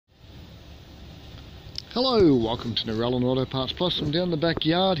Hello, welcome to Narellan Auto Parts Plus. I'm down in the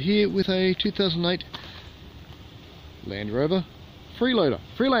backyard here with a 2008 Landrover Freelander.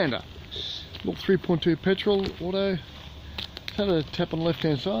 Little 3.2 petrol auto. Had a tap on the left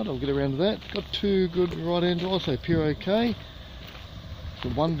hand side, I'll get around to that. Got two good right hand drives, so pure okay.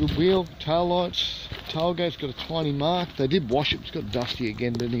 Got one good wheel, tail lights, tailgate's got a tiny mark. They did wash it, it's got dusty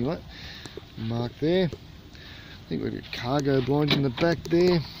again, but anyway. Mark there. I think we've got cargo blinds in the back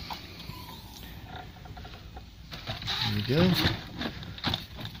there. There we go.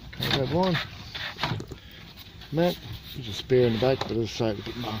 Cargo blind. Mat. There's a spare in the back, but as I say, it's a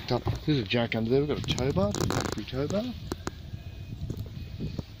bit marked up. There's a jack under there. We've got a tow bar, factory tow bar.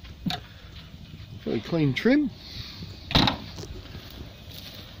 Fairly clean trim.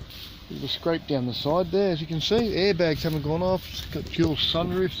 Bit of a scrape down the side there, as you can see. Airbags haven't gone off. It's got dual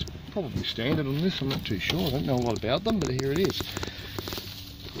sunroofs. Probably standard on this, I'm not too sure. I don't know a lot about them, but here it is.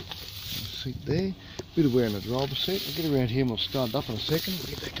 Seat there. Bit of wear on the driver's seat. I'll get around here and we'll start it up in a second. We'll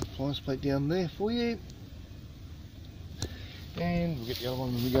get that compliance plate down there for you. And we'll get the other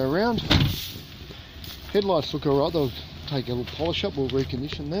one when we go around. Headlights look alright, they'll take a little polish up, we'll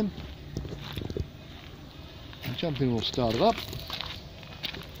recondition them. We'll jump in and we'll start it up.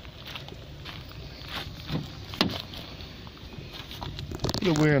 Bit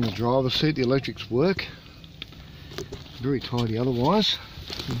of wear on the driver's seat, the electrics work. Very tidy otherwise.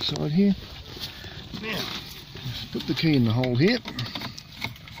 Inside here. Now, just put the key in the hole here.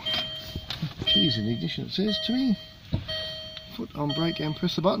 Keys in the ignition, it says to me. Foot on brake and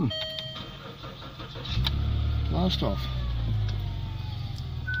press the button. Blast off.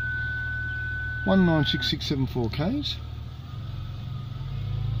 196674 Ks.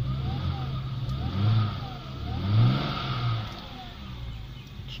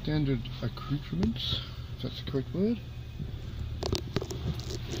 Standard accoutrements, if that's the correct word.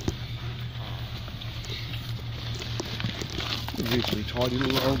 A reasonably tidy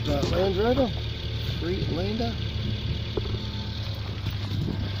little old Landrover, Freelander.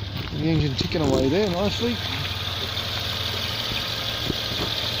 The engine ticking away there nicely.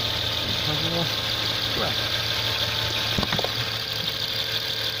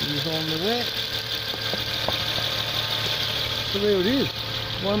 On to that. So there it is.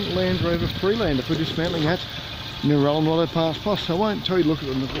 One Landrover Freelander for dismantling at Narellan Auto Parts Plus. I won't tell you to look at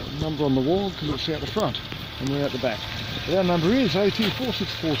the number on the wall because it's out the front and we're out the back. But our number is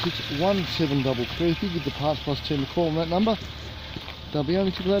 0246461733. If you give the Parts Plus team a call on that number, they'll be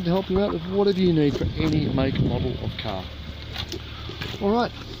only too glad to help you out with whatever you need for any make model of car.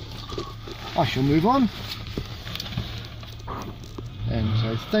 Alright, I shall move on. And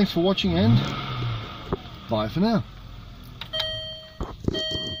so thanks for watching and bye for now.